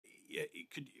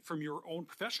from your own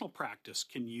professional practice,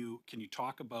 can you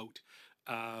talk about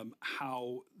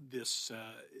how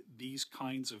these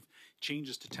kinds of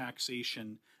changes to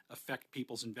taxation affect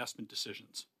people's investment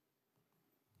decisions?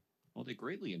 Well, they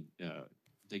greatly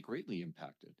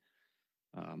impact it.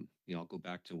 I'll go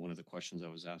back to one of the questions that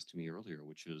was asked to me earlier,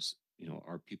 which is,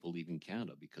 are people leaving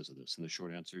Canada because of this? And the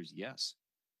short answer is yes.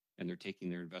 And they're taking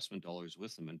their investment dollars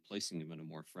with them and placing them in a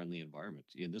more friendly environment.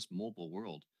 In this mobile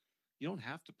world, you don't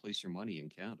have to place your money in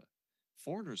Canada.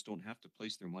 Foreigners don't have to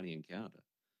place their money in Canada.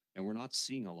 And we're not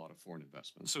seeing a lot of foreign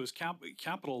investments. So as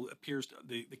capital appears,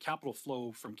 the capital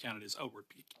flow from Canada is outward.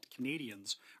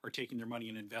 Canadians are taking their money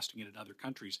and investing it in other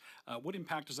countries. What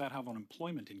impact does that have on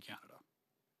employment in Canada?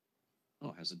 Oh,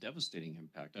 it has a devastating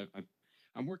impact.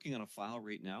 I'm working on a file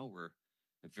right now where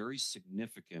a very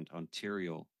significant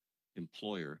Ontario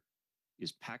employer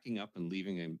is packing up and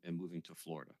leaving and moving to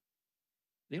Florida.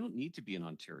 They don't need to be in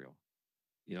Ontario.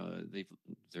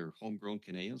 They're homegrown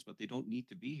Canadians, but they don't need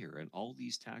to be here. And all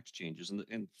these tax changes,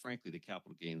 and frankly, the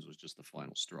capital gains was just the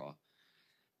final straw.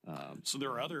 So there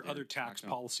are other tax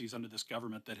policies under this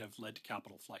government that have led to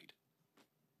capital flight.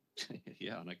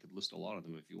 Yeah, and I could list a lot of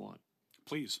them if you want.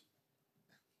 Please.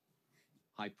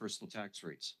 High personal tax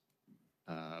rates,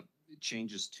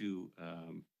 changes to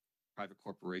private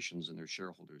corporations and their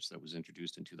shareholders that was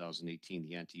introduced in 2018,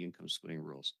 the anti-income splitting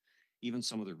rules, even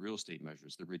some of the real estate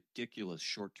measures, the ridiculous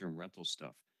short-term rental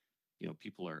stuff.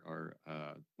 People are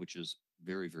which is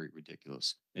very, very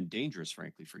ridiculous and dangerous,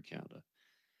 frankly, for Canada.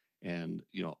 And,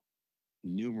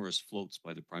 numerous floats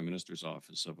by the Prime Minister's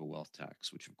office of a wealth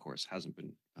tax, which of course hasn't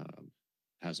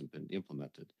been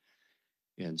implemented.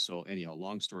 And so anyhow,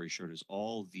 long story short is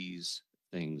all these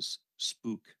things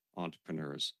spook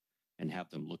entrepreneurs and have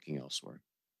them looking elsewhere.